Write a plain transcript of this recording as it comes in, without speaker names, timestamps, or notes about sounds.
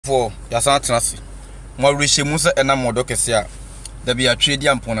For Yasanasi, more Rishimusa and a Modokesia, the be a trade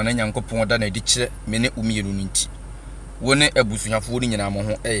yampon and Yankopon than a ditch, many umilunity. One a bushing of fooding in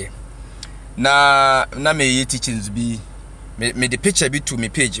Amon air. Na may teachings be, may the picture be to me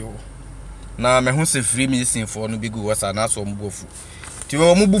page. Na me who say free me sin for no big was an ass or mbofu. To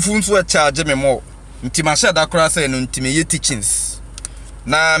Mubufuns were charging me more. Intimasha da cross and intimate teachings.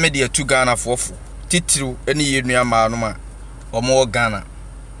 Na me dear 2 Ghana for Titru any year near Manoma or more Ghana.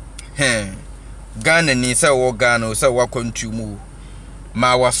 Ghana ni sa wo Ghana sa wakwantu mu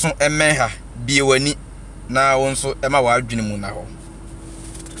ma waso emeha biewani na wonso ema wadwene mu na ho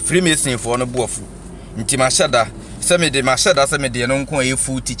Freemason for no boafu nti mashada se me de no nko ayi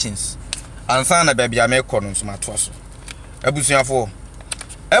full teachings ansa na baabi amekọ no so mato so abusuafo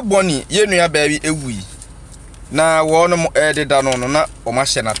eboni yenua baabi ewui na wo no ededa no na o ma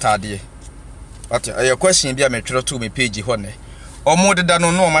hye na tade ati aye question bi ametwero to me page ho ne omo deda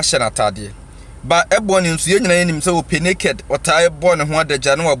no no ma hye na tade ba eboni nso ye nyina yenim se o pe naked ota eboni ho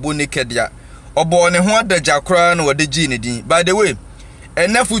adagya no wabo naked ya obo ne ho adagya kra na wodagi ne din. By the way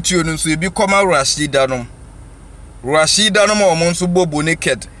enafutuo no nso ebi koma Rashida no ma omo nso bobo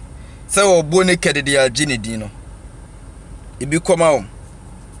naked se obo naked de agi ne din no ebi koma o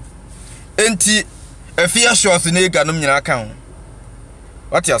enti afia shows na ega no nyina aka ho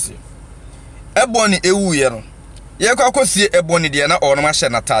what you say eboni ewu ye no ye kwakosie eboni de na ono ma hye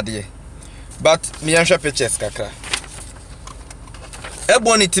na tade. But me answer pictures kakra.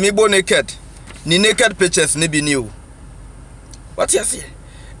 Ebony timi bo naked. Ni naked pictures ni bi new. What you say?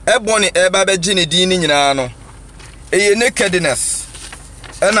 Ebony eba beji ni din ni nyina no. Eye nakedness.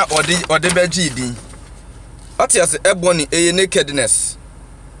 Ena ode beji din. What you say? Ebony eye nakedness.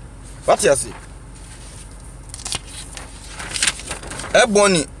 What you say?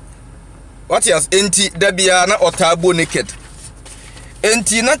 Ebony. What you say? Enti debia na otabo naked.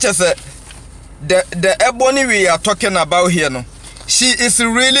 Enti na chese the Ebony we are talking about here no, she is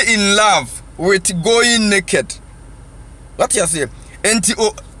really in love with going naked. What you say? Enti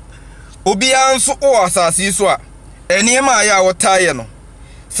obi anso o asasi so a enema ya wotaye no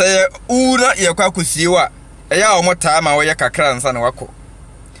say una ye kwakusie wa eya omotaa ma wo ye kakra nsa na wako,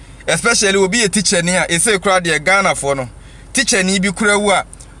 especially obi a teacher ni a ese kura de Ghana for no teacher ni bi kura wu a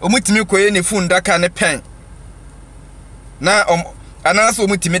omutimi koye ne fun daka ne pen na anaso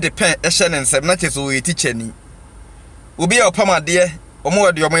omutimi de pen ehye ne nsem na cheso we teacher ni obi a opama de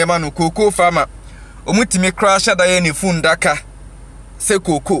omo de omo yema no koko farmer omutimi crash da ye ne fun daka se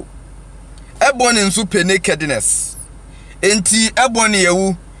koko. Ebony nso pe nakedness enti Ebony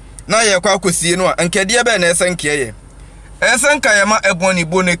yewu na ye kwa akosie no a nkede be na esenke ye esenka ye ma Ebony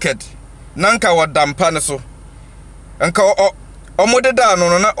bo naked na nka wodampa ne so nka omodeda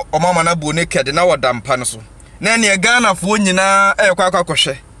no na omama na bo naked na wodampa ne so na ne Ghana fo nyina kwa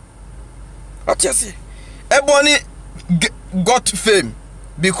akohwe. What you say? Ebony got fame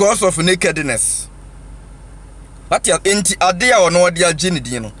because of nakedness. What you enti ade a ono ode agi ne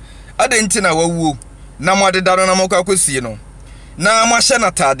din no ade enti na wawu na modeda no na mokwa akosie no na mahye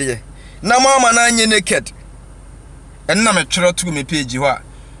na tade na mama na anye naked enna me twero to me page ho a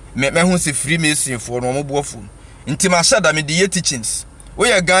me hu se Freemason fo no mo boafo nti mahye da me de teachings we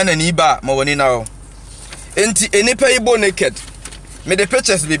ya Ghana ni ba ma woni na o enti enipa ibo naked me the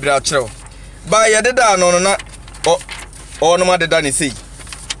pictures be bra kyerɛw ba ye deda no na o no ma deda ni sei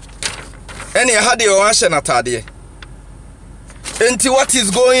ene ha de o ahye na tade enti what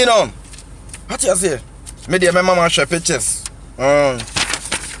is going on? What you say? Me de me mama share pictures o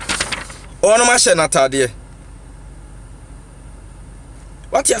no ma ahye na tade.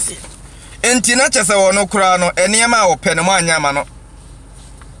 What you say? Enti na chese wo no kura no enema a wo pɛ no ma anya ma no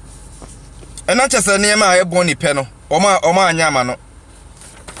ena chese enema a Ebony pɛ no o ma anya ma no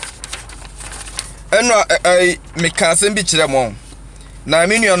eno me ka asem bi kire mo na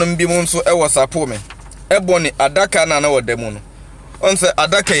me nuanom bi mo nso e WhatsApp me Ebony adaka na wodam no on say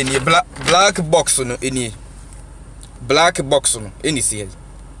adaka eni black box no eni black box no eni see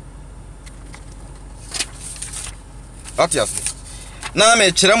what you say na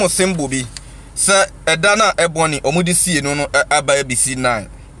me kire mo symbol bi se eda na Ebony omudi sie no aba EB0NY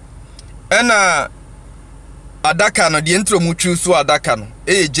ena adaka no de intro mu twu so adaka no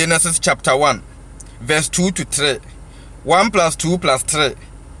Genesis chapter 1 verse 2 to 3 1 plus 2 plus 3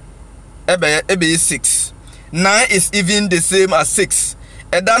 ebe 6 9 is even the same as 6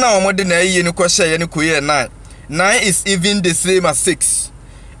 eda na omode na ayi ni kwhye ye ni koye 9 is even the same as 6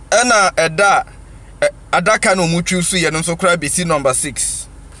 ena eda adaka no mu twu so ye no so kra besi number 6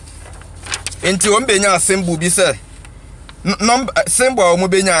 enti ombenya symbol bi se number symbol o mu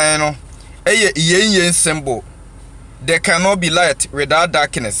benya no eye yen symbol there cannot be light without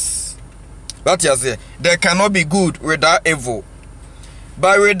darkness. What you say? There cannot be good without evil.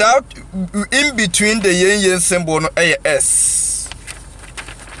 But without, in between the yin symbol no S.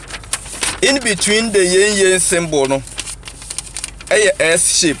 In between the yin symbol no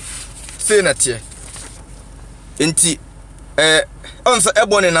S shape. Say that here. Inti onse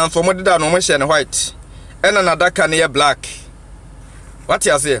ebony na nso mo deda no mo hye white. Ena na daka na black. What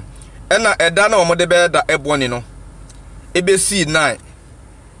you say? Ena eda na mo de be da ebony no. EB C9.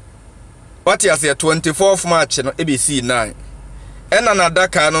 What you say? 24th March no EB9. Ena na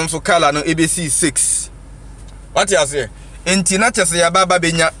daka no nso color no EB6. What you say? Inti na chese ya baba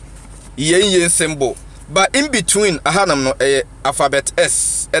benya yen symbol. But in between ahanam no alphabet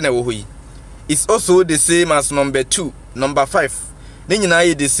S ena wo hoyi. It's also the same as number 2, number 5. Ni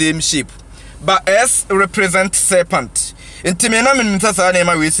nyina the same shape. But S represents serpent. Inti me na menntasa na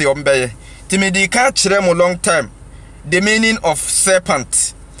ma we say ombeye. Ti me di ka kire mo long time. The meaning of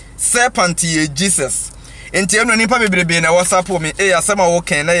serpent. Serpent ye Jesus. Inti eno nipa bebrebe na WhatsApp me asema wo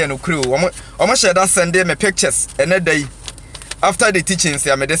ken na ye no kru. Omo share that Sunday me pictures ene day. After the teachings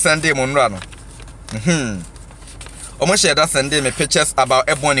ya me de Sunday mo nra no. Omo share that Sunday me pictures about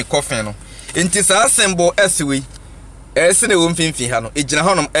ebony coffin no. Inti sa symbol SW S ne won finfin ha no ejina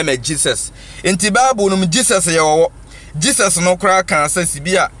honom ema Jesus. Inti Bible no Jesus ye wo. Jesus no kra kan asasi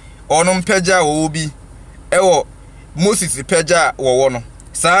bia onom pagya wo bi ewo Moses pagya wo no.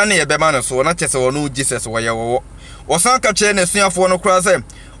 Saa ne ye bema no so na chese wo no Jesus wo ye wo. Wo san ka che ne suafo no kra se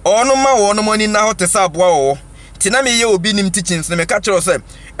onom ma wo no mani na hote sa aboa wo. Tina me ye obi nim teachings ne me ka kire se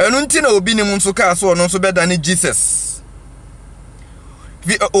enu nti na obi nim nso ka so no nso beda ne Jesus.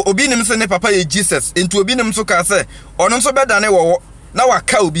 Obi nim se ne papa ye Jesus into obi nim so ka se ono nso beda ne wo na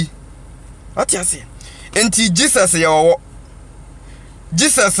waka obi. What you say? Enti Jesus ye wo.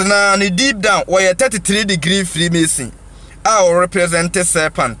 Jesus na ne deep down we 33-degree Freemason. A represent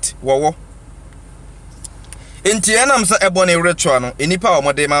serpent wo. Enti enam se ebony ritual no enipa o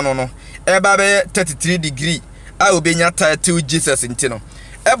mode ma no eba be 33-degree a obenya title Jesus enti no.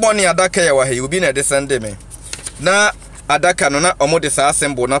 Ebony adaka ye wa he obi na descend me. Na adaka no na omo de sa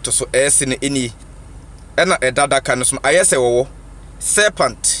symbol na to so S ne eni ena edadaka no so ayese wo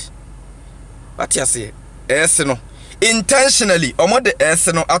serpent. What you say? S no intentionally omo de S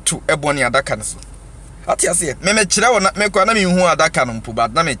no ato ebony adaka no so. What you say? Me kire wo na me kwa na me hu adaka no mpo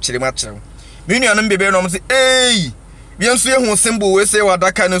bad na me kire ma kire. Me nua no bebe no mo say eh bi enso ye hu symbol we say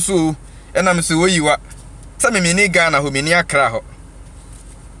adaka no so ena me say oyiwa sa me ni Ghana ho me ni Accra ho.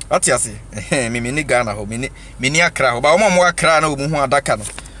 What you say? Me ni Ghana ho me ni Accra ho ba omo Accra na omu hu adaka no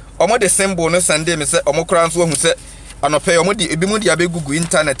omo de symbol no Sunday me say omo kra nso hu say anope omo de ebi mu de abegugu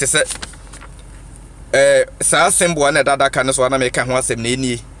internet say sa symbol na adaka no so na me ka ho asem na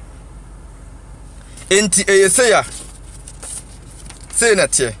enie enti say na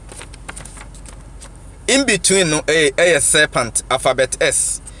tie in between no serpent alphabet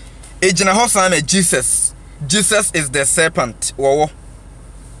S ejina ho sa me Jesus is the serpent wo.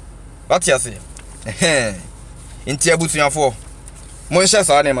 What you say? Inti abusuafo mo nhye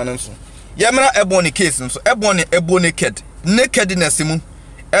sa na ma nso yemra ebony case nso ebony nakedness mu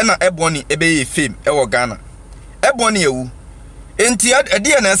ena ebony ebeye fame ewo Ghana ebony ewu enti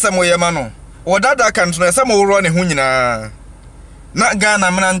ade na ese mo yema no wodada kan so ese mo woro ne ho nyina na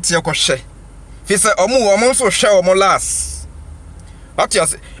Ghana mna ntie kohwe fi se omo nso hwe omo last. What you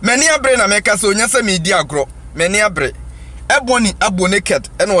say? Many abre na meka so nya se medi agro many abre ebony abo naked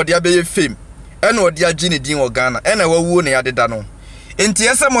ena odi abeye fame ena odi agine din wo Ghana ena wawuo ne yadeda no enti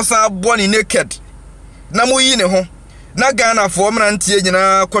ese mo sa bony naked na mo yi ne ho na Ghana fo mra ntie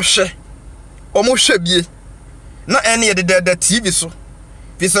nyina kohwe omo hwe bie na ene yededa TV so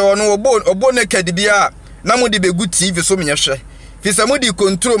fi se wono obo naked bia na mo de begu TV so menyehwe fi se mo di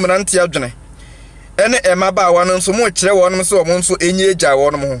control mra ntie adwene ene emaba wa no nso mo kire wonom se omo nso enye eja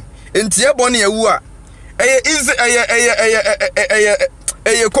wonom ho enti ebony ewu a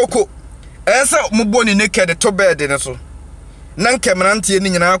eye koko esa muboni naked to bed ne so na nkemrantie ni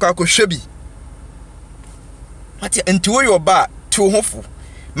nyina akwa bi ati enti wo yo ba to hofu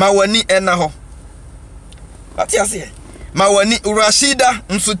ma wani ena ho ati ase ma wani Rashida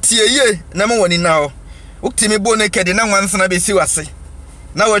nso tieye na ma wani na ho uktimi bo naked na nwansana be si wase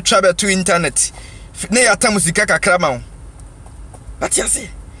na watwa be to internet ne yata musika kakra ma ho ati ase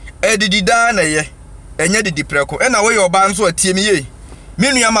edidida na ye enye didi preko ena wo yo ba nso atie mi ye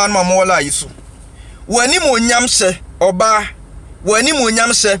menua ma no ma wola yiso wani mo nyam hye oba wani mo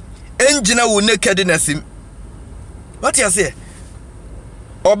nyam hye engina wo nakedness im. What you say?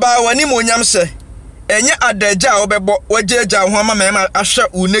 Oba wani mo nyam hye enye adaja obebo wajeja ho ama mema ahwe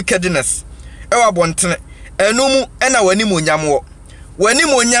wo nakedness ewa bontene enumu ena w'animonyam wo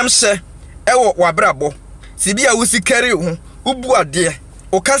w'animonyam hye ewo wabrabo sibia wusikari ho ubu ade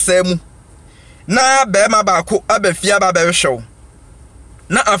okasa mu na bema baako abafia ba behwew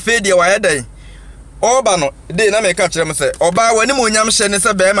na afede wa yedan oba no de na me ka kyerem se oba w'animonyam hye ne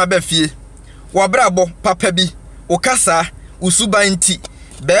se bema bafie wabrabo papa bi okasa usuban ti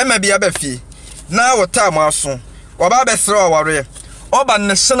bema bi abafie na wota mu aso oba besre oware oba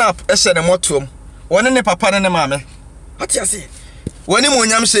ne snap ehye ne motom woni ne papa ne maame atiase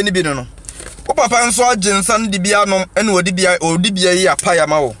w'animonyam hye ne bi no o papa nso agensan di bia nom ene odi bia yi apaya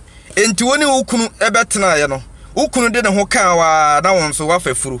ma wo enti woni ukunu ebetena ye no ukunu de ne ho kan wa na won so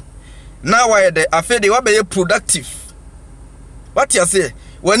wafafuru na wa ye de afede wa be productive atiase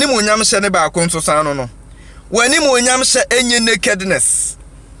w'animonyam hye ne ba akonso san no w'animonyam hye enye nakedness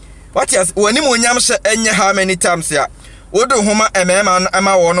atiase w'animonyam hye enye how many times ya wodo homa emema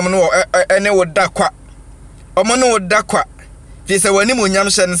ama wonom no ene woda kwa omo no woda kwa fi se w'animonyam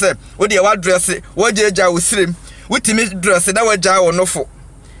hye ne se wo de wa dress wojeja wo sirem wutimi dress na waja wo nofo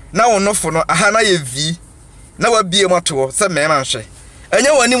na wo nofo no aha na ye vi na wa bie mato se mema hye enye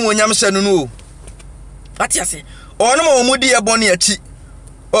w'animonyam hye no no atiase ono mo mudi ye boni achi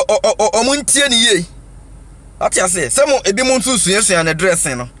omuntie ni ye atiase se mo ebi mo nsusuyesuya ne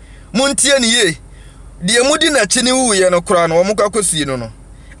dressing no muntie ni ye de mudi na chi ni wu ye no kura no omo kwakosi no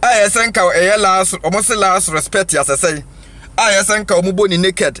ayesenka eye last omo se last respect asesei ayesenka omo boni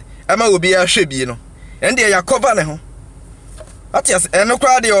naked ama obi ya hwe bi no ende ya cover ne ho atiase eno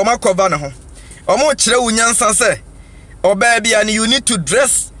kura de omo cover ne ho omo kire wu nyansa se oba bia ni you need to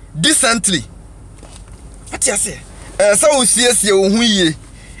dress decently atiase so usiesie wo hu yie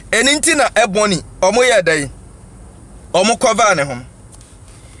eni nti na eboni omo ye dai omo cover ne ho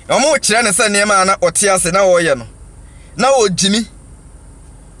omo kire ne se ne ma na otiase na wo ye no na wo jimi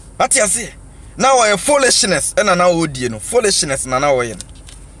atiase na wo ye foolishness ena na wo die no foolishness na wo ye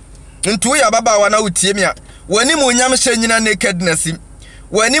ntu ya baba wa na utie mi a w'animonyam hye nyina nakedness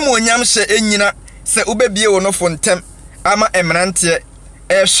w'animonyam hye enyina se ubebie wo no fontem ama emrante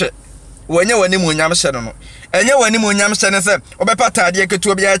ehwe wanya w'animonyam hye no enye w'animonyam hye ne se obepata ade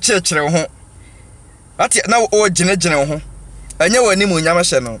ketu obi a kyekere ho ati na wo gine ho enye w'animonyam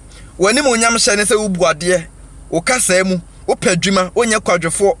hye no w'animonyam hye ne se ubu ade wo kasa mu wo padwuma onye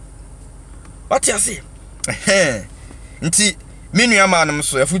kwadwefo ati ase nti minua manum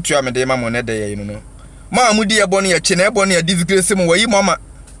so afutu amede ma mo ne de ye no ma mudi ye bonu ye che na ebonu ye disgrace mu wayi mama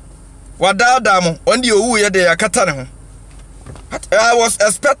wadada mo ondi owu ye de yakata ne ho I was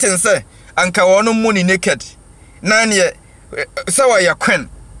expecting say anka wonu money naked nan ye say wa ye queen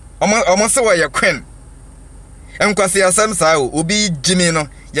omo say wa ye queen enkwase asem saa obi jimi no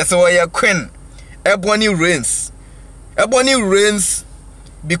ye say wa ye queen ebonu reigns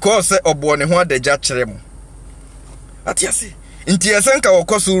because obo ne ho adagya kire mo atiase nti esenka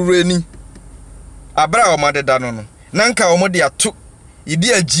wokoso reni abra omadeda no nanka omode ato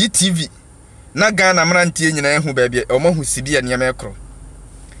ibi a GTV na Ghana mrantie nyina ehu baabi omahu sibia ne yamekro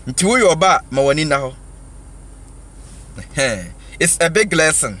nti wo yoba ma wani na ho it's a big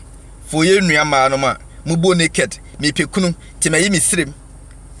lesson for you nuama no ma mubo naked me pekunu timayi misrem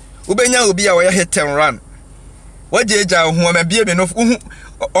ubenya obi a woya hit and run wajeja ho ma bie me no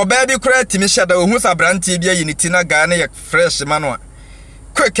oba bi kura timi shada ohu sabrantie bia yiniti na Ghana ye fresh mano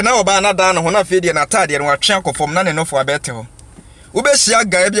quick na oba na da no ho na fedie na tade no watwe akofom na ne no fo abete ho ubehia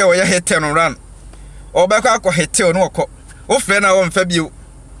guy bia woya hit and run oba kwa akọ hete no okọ wo frɛ na wo mfa bio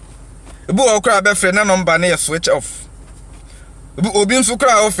ebu wo kura be frɛ na number na ye switch off obi nso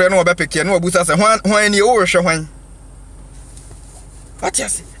kura wo frɛ na wo be peke na obusa se hwan ni wo hwehwe hwan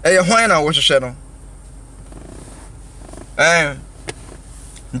atiase hwan na wo hwehwe no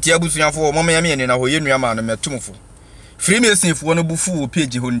nti abusuafo mo me ni na ho ye nuama no metumfo Freemason fo no bufu wo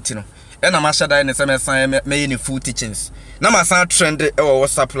page ho nti no na ma hyada ne se mesan me ni full teachings na ma san trend e wo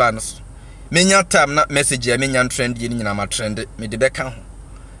WhatsApp plans menya time na message ya menya trend ye ni nyina ma trend me de beka ho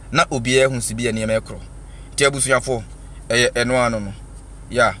na obi e hu sibia ne emekro nti abusuafo eno ano no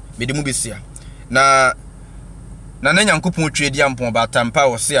ya me de mu besia na nyankopon twedi ampon ba tampa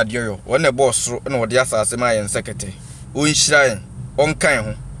wo se adeyo wo ne boss ro na wo de asase ma yen sekete o nhira onkan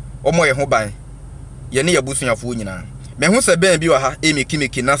ho omoye ho ban ye ne yabusuafo nyina me hu se ben bi wa ha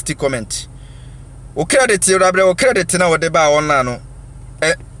emeki nasty comment o credit rabre o credit na wo de ba wona no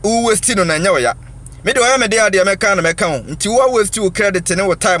u waste no na nya wo ya me de wo ya me de ade meka na meka ho nti wo waste o credit ne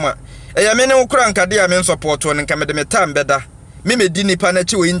wo time a ya me ne wo kura nkade a me support wo nka me de me time beda me di nipa na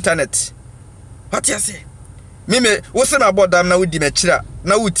chi wo internet what you say me wo se na bodam na wo di me kira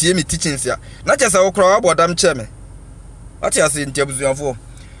na wo tie me teachings ya na chesa wo kura wo bodam che me what you say nti abusuafo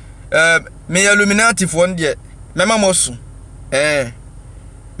Me Illuminati for one day. Mema mosu.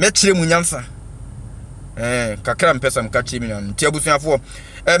 Me chire mu nyansa. Kakra mpesa mkachi mi na. Ti abusuafo.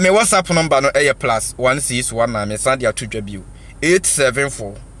 Me WhatsApp number no +161 na me send ya tudwa bio.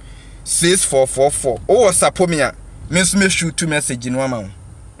 874 6444. O WhatsApp me a me shoot message no ama.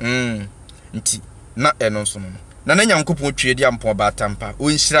 Nti na eno nso no. Na nyankopon twe dia mpo ba tampa.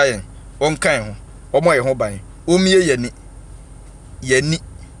 O nhira yen. O nkan ho. O moye ho ban. O mie yani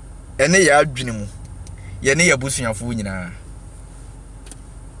ene ya adwene mu. Ye ne ya busuafo nyina.